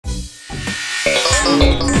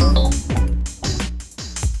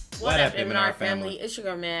What up, M&R family? It's your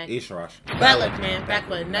girl, Mag. It's Rash. But look, man, back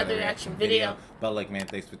with another reaction video. But look, man,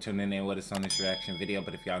 thanks for tuning in with us on this reaction video.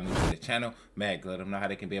 But if y'all new to the channel, Mag, let them know how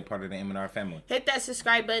they can be a part of the M&R family. Hit that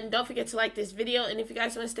subscribe button. Don't forget to like this video. And if you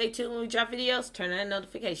guys want to stay tuned when we drop videos, turn on that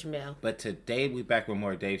notification bell. But today, we back with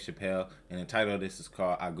more Dave Chappelle. And the title of this is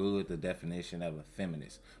called I Googled the Definition of a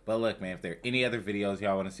Feminist. But look, man, if there are any other videos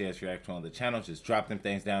y'all want to see us react to on the channel, just drop them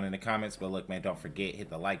things down in the comments. But look, man, don't forget, hit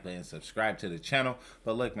the like button, subscribe to the channel.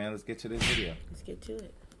 But look, man, let's get to this video. Let's get to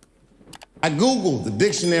it. I Googled the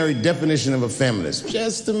dictionary definition of a feminist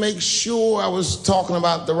just to make sure I was talking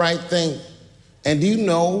about the right thing. And do you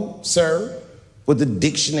know, sir, what the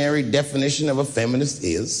dictionary definition of a feminist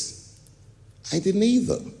is? I didn't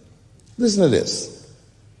either. Listen to this.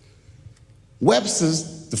 Webster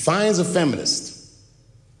defines a feminist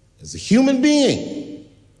as a human being,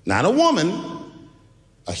 not a woman,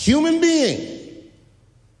 a human being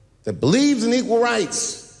that believes in equal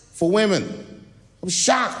rights for women. I was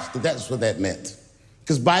shocked that that's what that meant.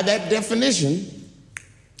 Because by that definition,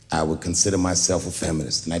 I would consider myself a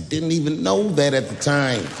feminist. And I didn't even know that at the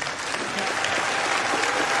time.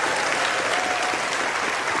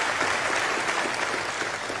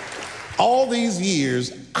 All these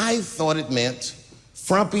years, I thought it meant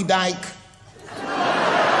frumpy dyke.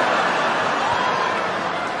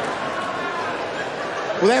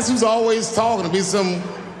 Well, that's who's always talking to me, some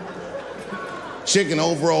chick in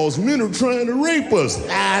overalls. Men are trying to rape us.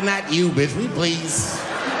 Ah, not you, bitch. We please.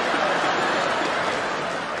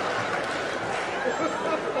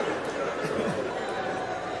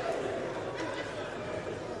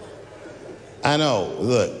 I know.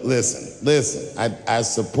 Look, listen. I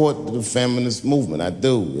support the feminist movement. I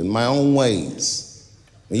do, in my own ways.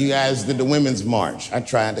 When you guys did the Women's March, I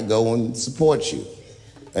tried to go and support you.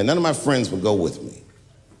 And none of my friends would go with me.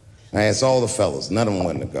 I asked all the fellas, none of them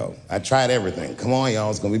wanted to go. I tried everything. Come on, y'all,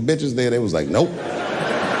 it's gonna be bitches there. They was like, nope.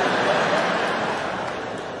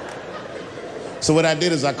 So what I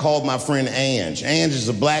did is I called my friend Ange. Ange is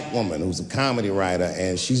a black woman who's a comedy writer,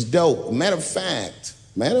 and she's dope. Matter of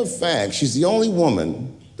fact, she's the only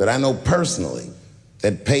woman that I know personally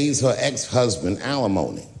that pays her ex-husband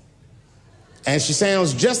alimony. And she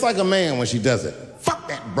sounds just like a man when she does it. Fuck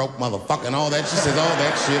that broke motherfucker and all that. She says all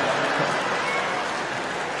that shit.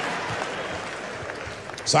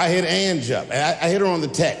 So I hit Ange up, and I hit her on the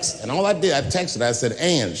text, and all I did, I texted, I said,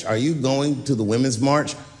 Ange, are you going to the Women's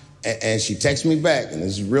March? And she texted me back, and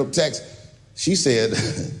this is real text. She said,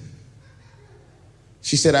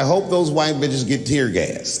 I hope those white bitches get tear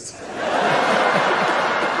gassed.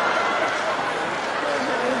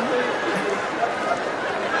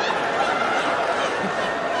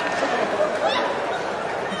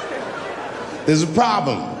 There's a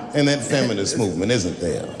problem in that feminist movement, isn't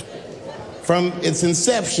there? From its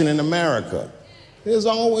inception in America, there's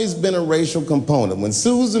always been a racial component. When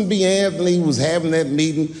Susan B. Anthony was having that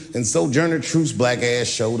meeting and Sojourner Truth's black ass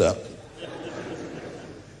showed up.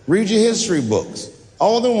 Read your history books.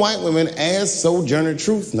 All them white women asked Sojourner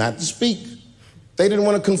Truth not to speak. They didn't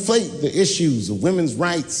want to conflate the issues of women's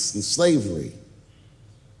rights and slavery.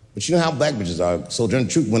 But you know how black bitches are. Sojourner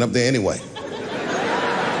Truth went up there anyway.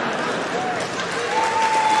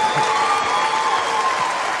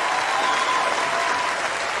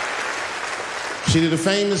 She did a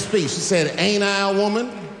famous speech. She said, ain't I a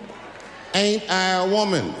woman? Ain't I a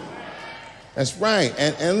woman? That's right.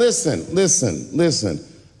 And listen.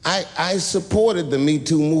 I supported the Me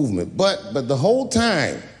Too movement, but the whole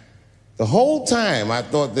time, I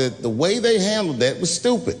thought that the way they handled that was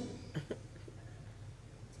stupid.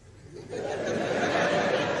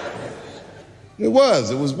 It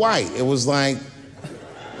was white. It was like,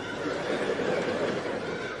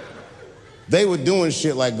 they were doing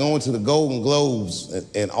shit like going to the Golden Globes,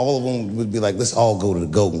 and all of them would be like, let's all go to the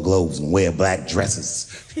Golden Globes and wear black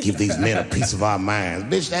dresses, give these men a piece of our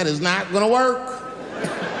minds. Bitch, that is not gonna work.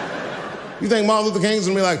 You think Martin Luther King's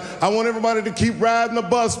gonna be like, I want everybody to keep riding the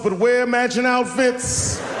bus, but wear matching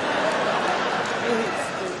outfits?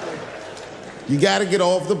 You gotta get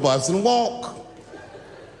off the bus and walk.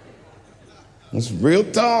 It's real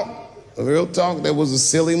talk. Real talk, that was a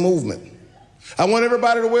silly movement. I want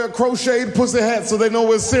everybody to wear a crocheted pussy hat so they know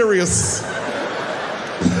we're serious.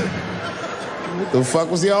 What the fuck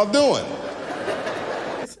was y'all doing?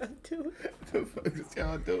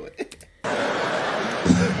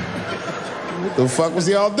 What the fuck was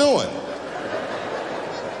y'all doing?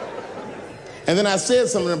 And then I said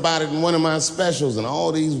something about it in one of my specials, and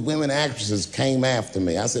all these women actresses came after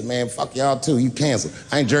me. I said, man, fuck y'all too, you canceled.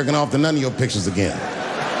 I ain't jerking off to none of your pictures again.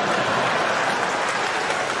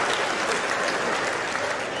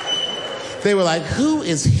 They were like, who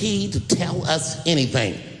is he to tell us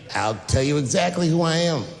anything? I'll tell you exactly who I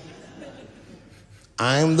am.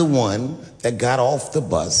 I'm the one that got off the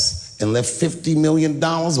bus and left $50 million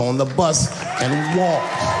on the bus and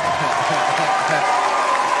walked.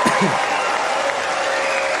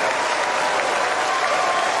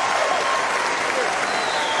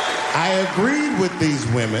 I agreed with these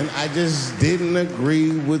women. I just didn't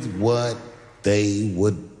agree with what they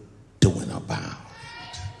were doing about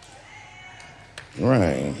it.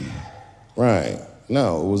 Right.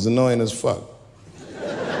 No, it was annoying as fuck.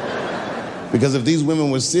 Because if these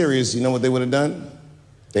women were serious, you know what they would have done?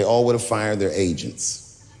 They all would have fired their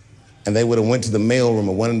agents. And they would have went to the mailroom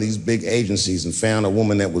of one of these big agencies and found a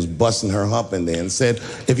woman that was busting her hump in there and said,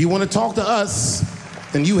 if you want to talk to us,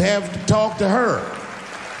 then you have to talk to her.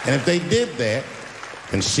 And if they did that,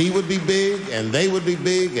 then she would be big and they would be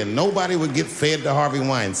big and nobody would get fed to Harvey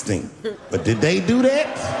Weinstein. But did they do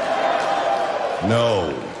that?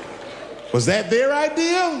 No. Was that their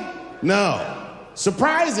idea? No.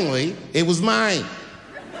 Surprisingly, it was mine.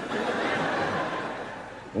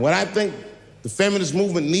 What I think the feminist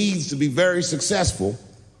movement needs to be very successful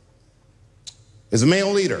is a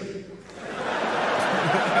male leader.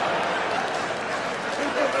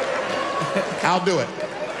 I'll do it.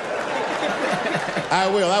 I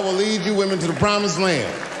will. I will lead you women to the promised land.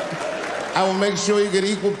 I will make sure you get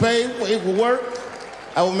equal pay for equal work.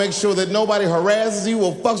 I will make sure that nobody harasses you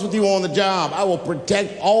or fucks with you on the job. I will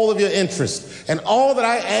protect all of your interests. And all that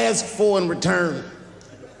I ask for in return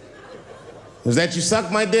is that you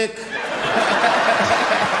suck my dick.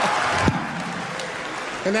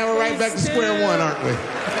 And now we're right back to square one, aren't we?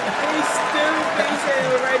 He's stupid. He said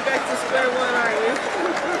we're right back to square one, aren't we?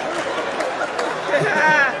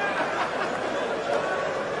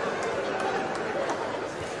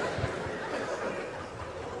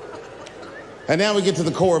 And now we get to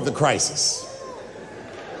the core of the crisis.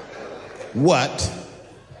 What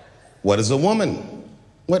is a woman?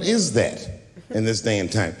 What is that in this day and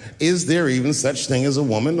time? Is there even such thing as a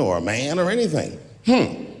woman or a man or anything?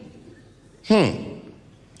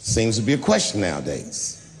 Seems to be a question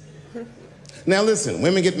nowadays. Now listen,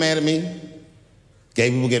 women get mad at me.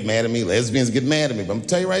 Gay people get mad at me. Lesbians get mad at me. But I'm gonna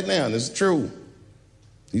tell you right now, and this is true.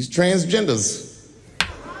 These transgenders,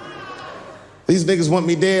 these niggas want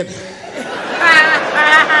me dead.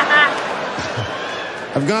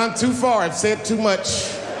 I've gone too far, I've said too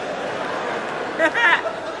much.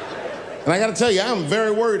 And I gotta tell you, I'm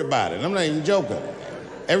very worried about it. I'm not even joking.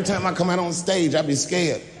 Every time I come out on stage, I be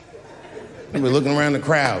scared. I be looking around the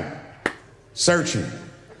crowd, searching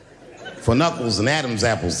for knuckles and Adam's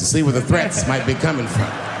apples to see where the threats might be coming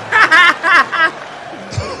from.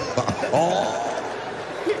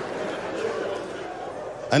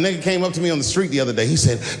 A nigga came up to me on the street the other day. He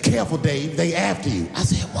said, "Careful, Dave, they after you." I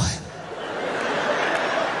said, "What?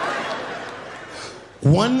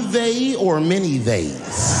 One they or many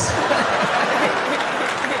theys?"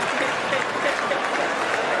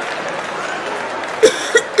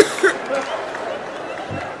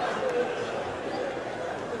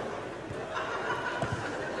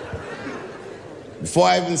 Before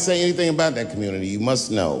I even say anything about that community, you must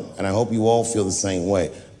know, and I hope you all feel the same way,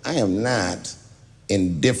 I am not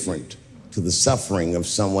indifferent to the suffering of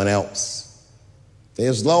someone else.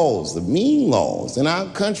 There's laws, the mean laws in our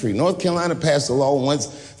country. North Carolina passed a law once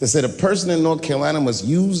that said a person in North Carolina must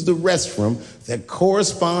use the restroom that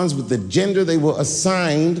corresponds with the gender they were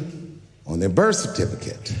assigned on their birth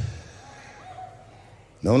certificate.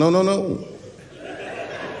 No.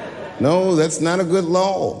 No, that's not a good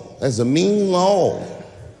law. That's a mean law.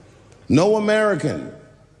 No American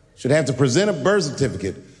should have to present a birth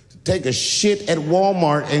certificate to take a shit at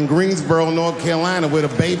Walmart in Greensboro, North Carolina, where the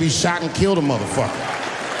baby shot and killed a motherfucker.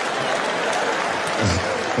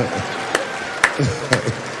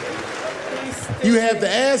 You have to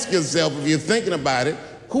ask yourself, if you're thinking about it,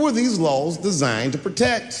 who are these laws designed to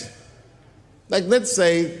protect? Like, let's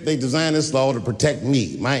say they designed this law to protect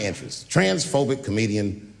me, my interests. Transphobic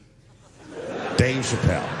comedian Dave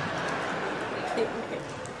Chappelle.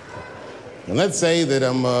 And let's say that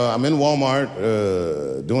I'm in Walmart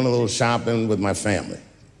doing a little shopping with my family.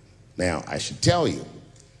 Now, I should tell you,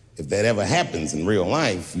 if that ever happens in real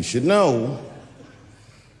life, you should know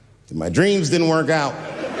that my dreams didn't work out.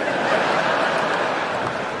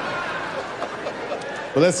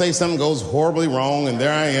 But let's say something goes horribly wrong, and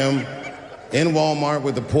there I am in Walmart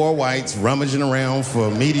with the poor whites rummaging around for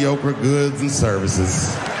mediocre goods and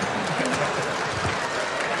services.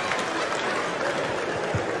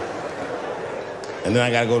 And then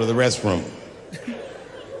I gotta go to the restroom.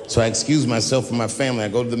 So I excuse myself from my family. I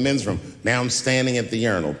go to the men's room. Now I'm standing at the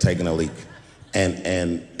urinal taking a leak.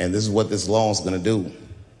 And this is what this law is gonna do.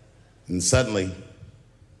 And suddenly,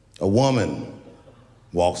 A woman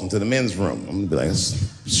walks into the men's room. I'm gonna be like, that's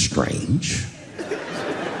strange.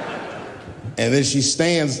 And then she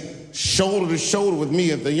stands shoulder to shoulder with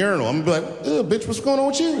me at the urinal. I'm gonna be like, bitch, what's going on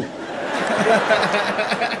with you?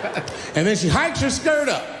 And then she hikes her skirt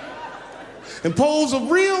up and pulls a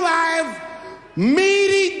real live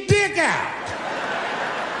meaty dick out.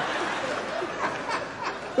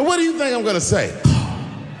 And what do you think I'm gonna say?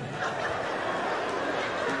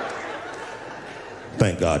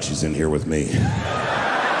 Thank God she's in here with me.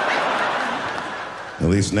 At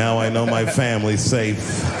least now I know my family's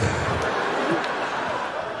safe.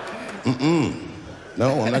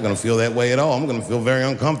 No, I'm not gonna feel that way at all. I'm gonna feel very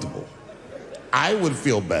uncomfortable. I would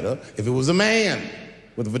feel better if it was a man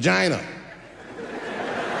with a vagina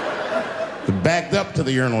that backed up to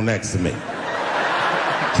the urinal next to me.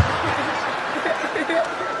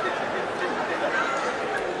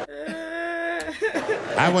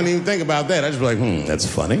 I wouldn't even think about that. I'd just be like, that's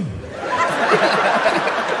funny.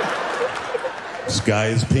 This guy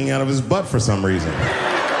is peeing out of his butt for some reason.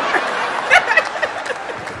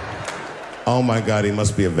 Oh my God, he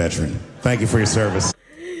must be a veteran. Thank you for your service.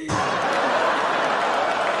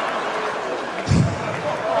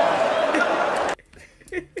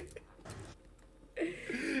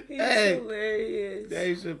 Hilarious.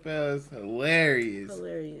 Dave Chappelle is hilarious.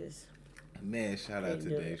 Hilarious. Man, shout out to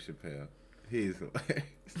Dave Chappelle. He's hilarious.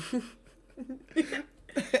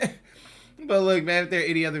 But look, man, if there are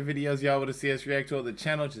any other videos y'all want to see us react to on the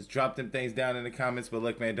channel, just drop them things down in the comments. But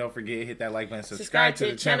look, man, don't forget, hit that like button, subscribe to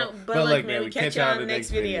the channel. But look, man, we catch y'all on the next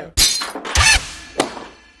video.